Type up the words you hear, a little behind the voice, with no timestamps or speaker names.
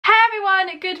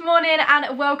everyone, good morning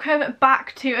and welcome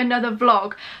back to another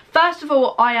vlog. First of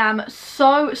all, I am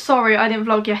so sorry I didn't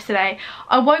vlog yesterday.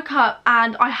 I woke up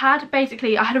and I had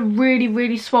a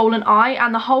really swollen eye,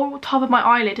 and the whole top of my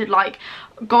eyelid had like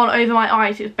gone over my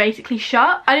eyes. It was basically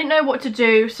shut. I didn't know what to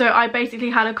do, so I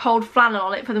basically had a cold flannel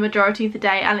on it for the majority of the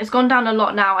day, and it's gone down a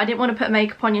lot now. I didn't want to put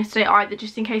makeup on yesterday either,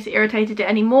 just in case it irritated it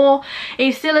anymore.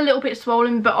 It's still a little bit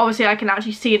swollen, but obviously I can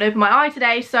actually see it over my eye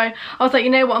today, so I was like, you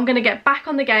know what, I'm going to get back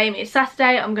on the game. It's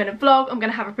Saturday, I'm going to vlog, I'm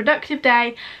going to have a productive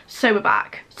day, so we're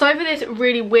back. Sorry for this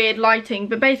really weird lighting,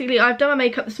 but basically I've done my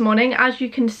makeup this morning. As you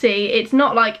can see, it's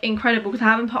not like incredible because I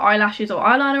haven't put eyelashes or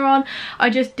eyeliner on. I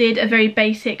just did a very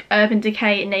basic Urban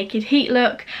Decay Naked Heat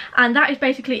look, and that is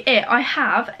basically it. I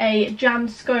have a jammed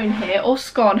scone here, or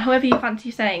scone, however you fancy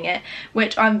saying it,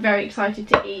 which I'm very excited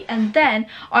to eat. And then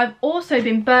I've also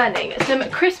been burning some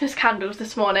Christmas candles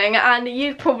this morning, and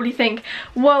you probably think,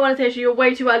 whoa Anastasia, you're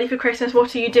way too early for Christmas,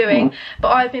 what are you doing? But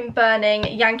I've been burning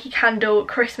Yankee Candle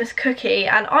Christmas cookie,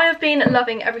 and I have been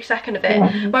loving every second of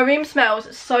it. My room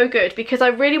smells so good because I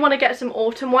really want to get some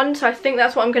autumn ones, so I think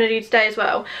that's what I'm going to do today as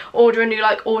well. Order a new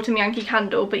like autumn Yankee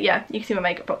candle. But yeah, you can see my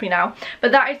makeup properly now.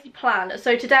 But that is the plan.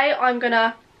 So today I'm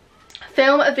gonna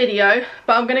film a video,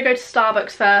 but I'm gonna go to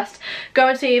Starbucks first, go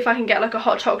and see if I can get like a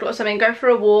hot chocolate or something, go for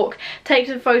a walk, take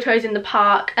some photos in the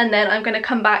park, and then I'm gonna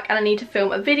come back and I need to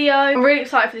film a video. I'm really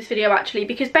excited for this video actually,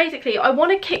 because basically I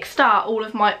want to kickstart all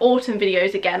of my autumn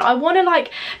videos again. I want to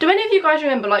like, do any of you guys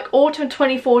remember like autumn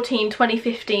 2014,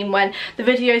 2015, when the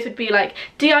videos would be like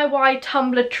DIY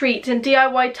Tumblr treats and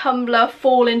DIY Tumblr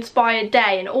fall inspired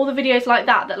day, and all the videos like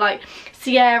that that like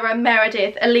Sierra,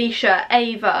 Meredith, Alicia,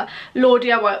 Ava, Law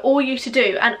DIY all used to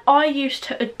do, and I used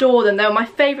to adore them. They were my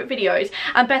favourite videos,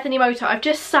 and Bethany Motor, I've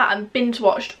just sat and binge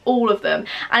watched all of them,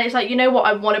 and it's like, you know what,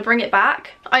 I want to bring it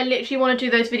back. I literally want to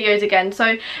do those videos again.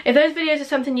 So if those videos are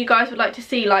something you guys would like to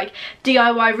see, like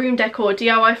DIY room decor,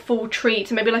 DIY fall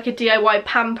treats, maybe like a DIY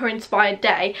pamper inspired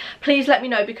day, please let me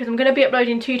know, because I'm going to be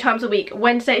uploading 2 times a week,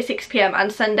 Wednesday at 6 PM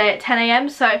and Sunday at 10 AM.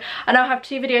 So I now have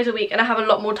 2 videos a week and I have a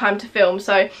lot more time to film.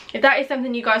 So if that is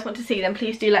something you guys want to see, then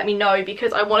please do let me know,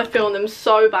 because I want to film them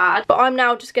so bad. But I'm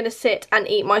now just going to sit and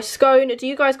eat my scone. Do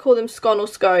you guys call them scone or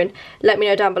scone? Let me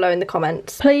know down below in the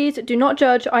comments. Please do not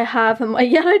judge. I have my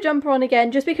yellow jumper on again,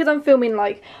 just because I'm filming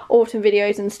like autumn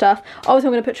videos and stuff. Obviously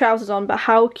I'm going to put trousers on, but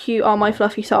how cute are my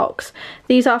fluffy socks?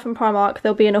 These are from Primark.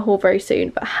 They'll be in a haul very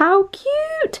soon, but how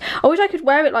cute. I wish I could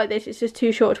wear it like this. It's just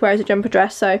too short to wear as a jumper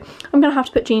dress, so I'm going to have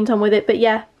to put jeans on with it. But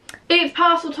yeah, it's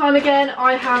parcel time again.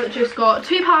 I have just got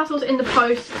 2 parcels in the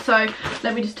post, so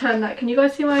let me just turn that. Can you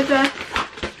guys see my address?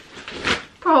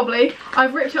 Probably.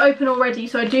 I've ripped it open already,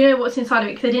 so I do know what's inside of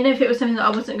it, because I didn't know if it was something that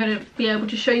I wasn't going to be able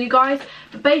to show you guys.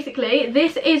 But basically,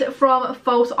 this is from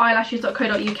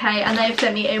falseeyelashes.co.uk, and they've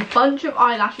sent me a bunch of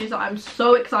eyelashes that I'm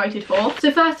so excited for. So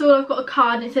first of all, I've got a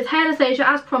card and it says, "Hey Anastasia,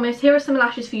 as promised, here are some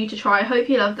lashes for you to try. I hope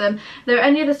you love them. If there are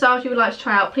any other styles you would like to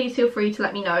try out, please feel free to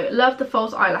let me know. Love, the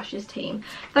False Eyelashes team."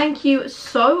 Thank you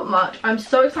so much. I'm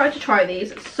so excited to try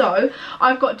these. So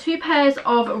I've got 2 pairs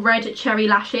of red cherry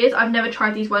lashes. I've never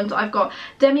tried these ones. I've got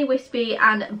Demi Wispy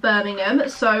and Birmingham,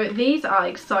 so these are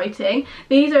exciting.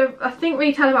 These are, I think,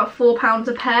 retail about £4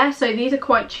 a pair, so these are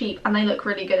quite cheap and they look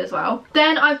really good as well.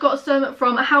 Then I've got some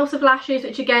from House of Lashes,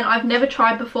 which again I've never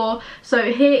tried before.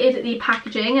 So here is the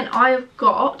packaging, and I have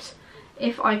got,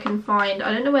 if I can find,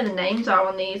 I don't know where the names are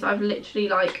on these, I've literally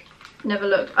like never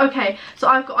looked. Okay, so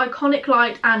I've got Iconic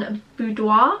Light and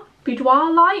Boudoir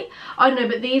Light. I don't know,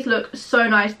 but these look so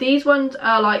nice. These ones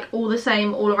are like all the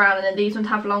same all around, and then these ones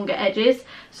have longer edges.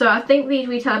 So I think these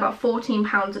retail about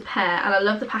 £14 a pair, and I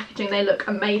love the packaging. They look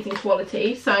amazing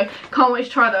quality, so can't wait to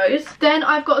try those. Then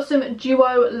I've got some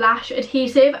Duo Lash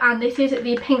Adhesive, and this is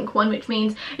the pink one, which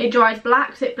means it dries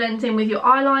black, so it blends in with your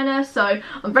eyeliner. So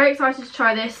I'm very excited to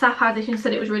try this. Saf had it and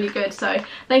said it was really good, so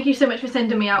thank you so much for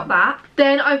sending me out that.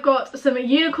 Then I've got some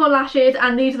Unicorn Lashes,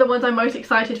 and these are the ones I'm most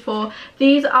excited for.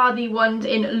 These are the ones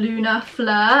in Lunar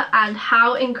Fleur, and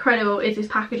how incredible is this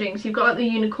packaging? So you've got like the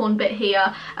unicorn bit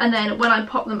here, and then when I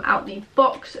pop them out the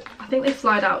box, I think they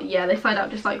slide out. Yeah, they slide out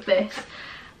just like this.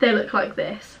 They look like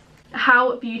this.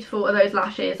 How beautiful are those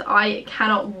lashes? I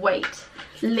cannot wait.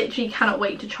 Literally cannot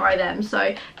wait to try them.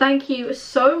 So thank you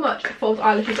so much,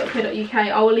 falseeyelashes.co.uk.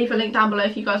 I will leave a link down below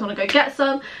if you guys want to go get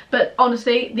some. But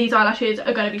honestly, these eyelashes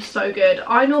are going to be so good.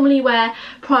 I normally wear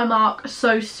Primark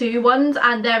xoxo ones,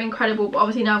 and they're incredible, but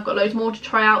obviously now I've got loads more to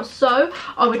try out, so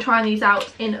I'll be trying these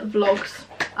out in vlogs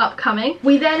upcoming.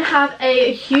 We then have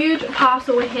a huge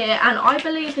parcel here, and I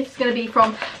believe this is going to be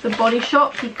from the Body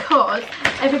Shop, because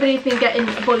everybody's been getting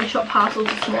Body Shop parcels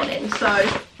this morning. So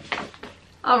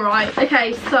Alright,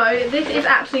 okay, so this is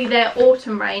actually their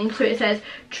autumn range. So it says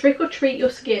Trick or Treat Your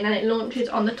Skin, and it launches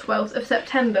on the 12th of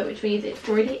September, which means it's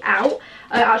already out. It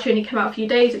actually only came out a few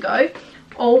days ago.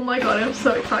 Oh my god, I'm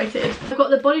so excited. I've got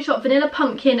the Body Shop Vanilla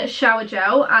Pumpkin Shower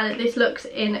Gel, and this looks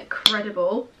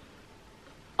incredible.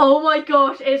 Oh my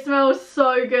gosh, it smells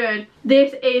so good.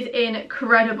 This is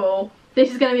incredible.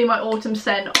 This is going to be my autumn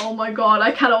scent. Oh my god,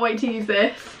 I cannot wait to use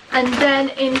this. And then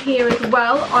in here as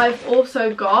well, I've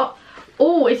also got...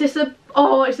 Oh, is this a...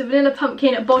 Oh, it's a Vanilla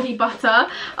Pumpkin Body Butter.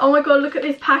 Oh my god, look at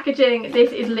this packaging.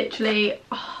 This is literally...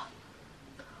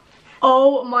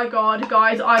 Oh my god,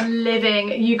 guys, I'm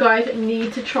living. You guys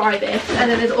need to try this. And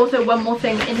then there's also one more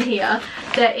thing in here.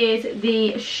 There is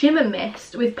the Shimmer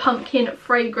Mist with pumpkin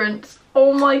fragrance.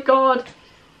 Oh my god.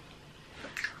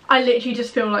 I literally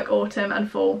just feel like autumn and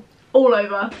fall all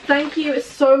over. Thank you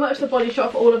so much to The Body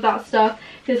Shop for all of that stuff.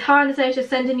 It says, hi Anastasia,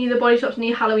 sending you The Body Shop's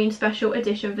new Halloween special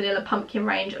edition Vanilla Pumpkin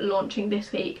range launching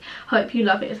this week. Hope you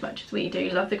love it as much as we do.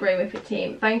 Love the Grey Whippet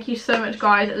team. Thank you so much,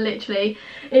 guys. Literally,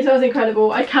 it smells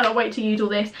incredible. I cannot wait to use all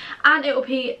this. And it will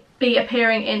be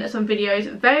appearing in some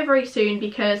videos very, very soon,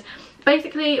 because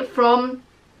basically from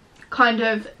kind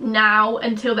of now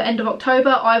until the end of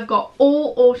October, I've got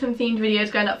all autumn themed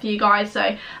videos going up for you guys.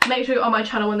 So make sure you're on my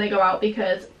channel when they go out,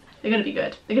 because they're going to be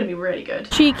good. They're going to be really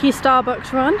good. Cheeky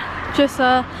Starbucks run. Just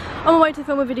on my way to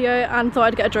film a video and thought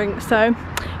I'd get a drink. So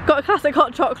got a classic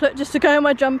hot chocolate just to go in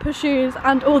my jumper, shoes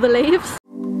and all the leaves.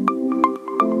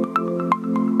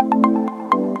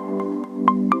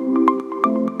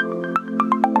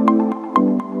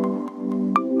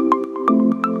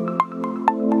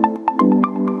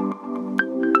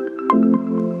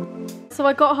 So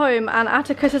I got home and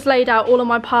Atticus has laid out all of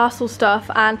my parcel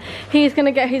stuff, and he's going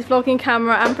to get his vlogging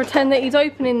camera and pretend that he's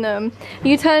opening them. Are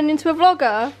you turning into a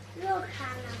vlogger? Look, Hannah.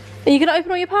 Are you going to open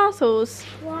all your parcels?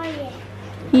 Why?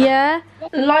 Yeah.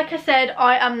 Like I said,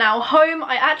 I am now home.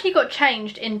 I actually got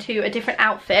changed into a different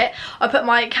outfit. I put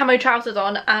my camo trousers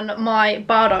on and my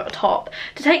bardock top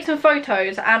to take some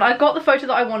photos, and I got the photo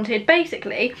that I wanted.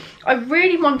 Basically, I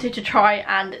really wanted to try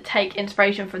and take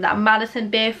inspiration from that Madison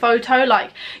Beer photo.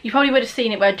 Like, you probably would have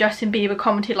seen it where Justin Bieber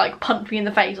commented like punch me in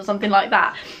the face or something like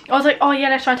that. I was like, oh yeah,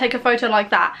 let's try and take a photo like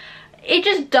that. It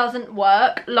just doesn't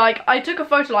work. Like, I took a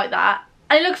photo like that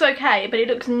and it looks okay, but it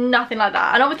looks nothing like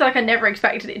that. And obviously, like, I never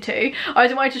expected it to. I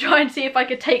just wanted to try and see if I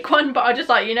could take one, but I was just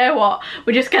like, you know what,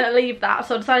 we're just gonna leave that.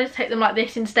 So I decided to take them like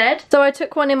this instead. So I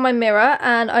took one in my mirror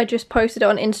and I just posted it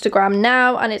on Instagram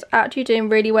now, and it's actually doing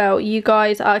really well. You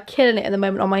guys are killing it at the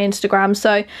moment on my Instagram.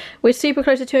 So we're super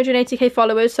close to 280k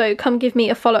followers, so come give me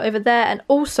a follow over there. And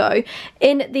also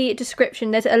in the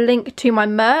description there's a link to my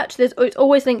merch. It's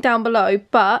always linked down below,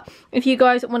 but if you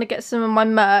guys want to get some of my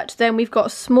merch, then we've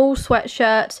got small sweatshirts.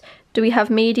 Do we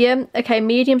have medium? Okay,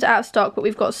 medium's out of stock, but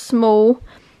we've got small.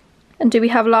 And do we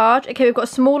have large? Okay, we've got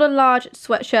small and large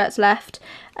sweatshirts left.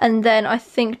 And then I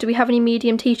think, do we have any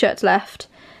medium t-shirts left?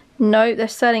 No, they're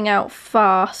selling out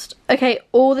fast. Okay,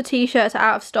 all the t-shirts are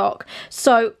out of stock.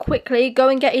 So quickly, go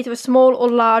and get either a small or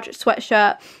large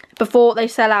sweatshirt before they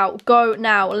sell out. Go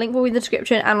now. Link will be in the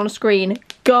description and on the screen.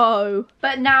 Go.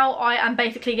 But now I am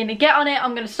basically going to get on it.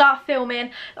 I'm going to start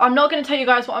filming. I'm not going to tell you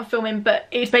guys what I'm filming, but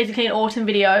it's basically an autumn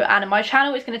video, and my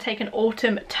channel is going to take an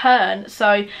autumn turn.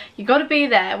 So you got to be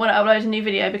there when I upload a new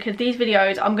video, because these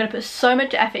videos, I'm going to put so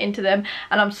much effort into them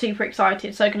and I'm super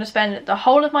excited. So I'm going to spend the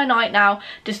whole of my night now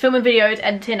just filming videos,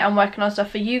 editing and working on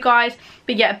stuff for you guys.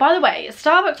 But yeah, by the way,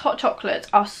 Starbucks hot chocolates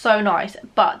are so nice,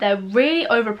 but they're really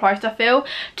overpriced, I feel.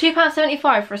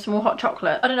 £2.75 for a small hot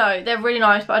chocolate. I don't know, they're really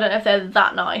nice, but I don't know if they're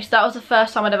that nice. That was the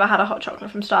first time I'd ever had a hot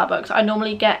chocolate from Starbucks. I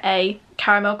normally get a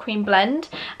caramel cream blend,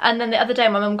 and then the other day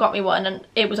my mum got me one and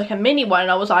it was like a mini one,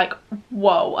 and I was like,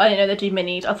 whoa, I didn't know they do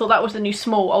minis. I thought that was the new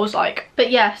small. I was like,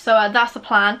 but yeah, so that's the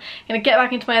plan. I'm gonna get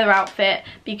back into my other outfit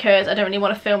because I don't really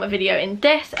want to film a video in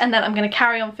this, and then I'm gonna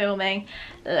carry on filming.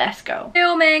 Let's go.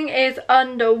 Filming is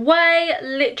underway.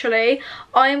 Literally,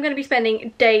 I am going to be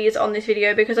spending days on this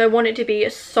video because I want it to be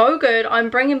so good.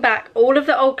 I'm bringing back all of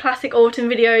the old classic autumn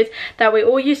videos that we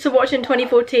all used to watch in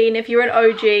 2014. If you're an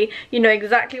OG, you know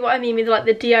exactly what I mean with like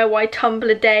the DIY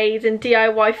Tumblr days and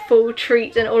DIY fall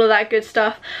treats and all of that good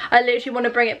stuff. I literally want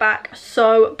to bring it back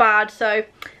so bad. So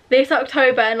this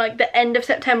October and like the end of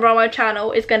September on my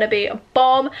channel is going to be a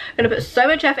bomb. I'm going to put so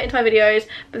much effort into my videos,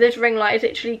 but this ring light is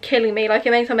literally killing me. Like,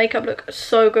 it makes my makeup look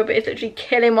so good, but it's literally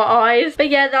killing my eyes. But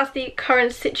yeah, that's the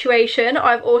current situation.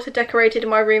 I've also decorated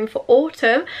my room for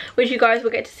autumn, which you guys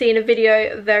will get to see in a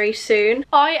video very soon.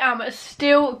 I am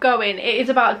still going. It is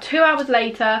about 2 hours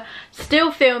later,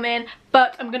 still filming,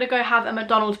 but I'm gonna go have a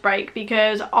McDonald's break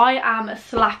because I am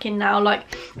slacking now. Like,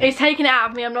 it's taking it out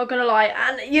of me, I'm not gonna lie,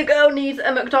 and your girl needs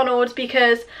a McDonald's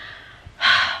because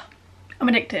I'm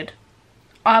addicted.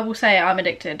 I will say I'm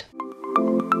addicted.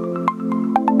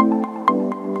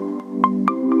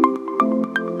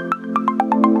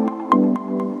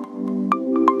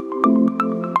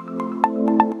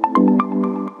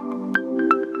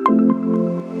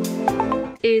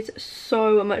 Is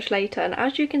so much later, and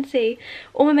as you can see,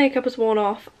 all my makeup has worn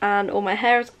off and all my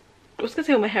hair has, I was gonna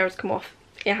say all my hair has come off,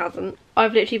 it hasn't.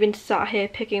 I've literally been sat here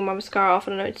picking my mascara off,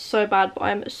 and I know it's so bad, but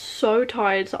I'm so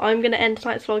tired, so I'm gonna end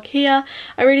tonight's vlog here.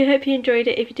 I really hope you enjoyed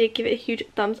it. If you did, give it a huge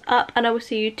thumbs up, and I will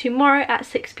see you tomorrow at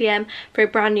 6 PM for a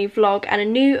brand new vlog, and a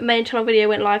new main channel video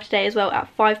went live today as well at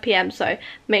 5 PM, so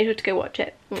make sure to go watch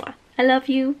it. Mwah. I love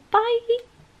you, bye.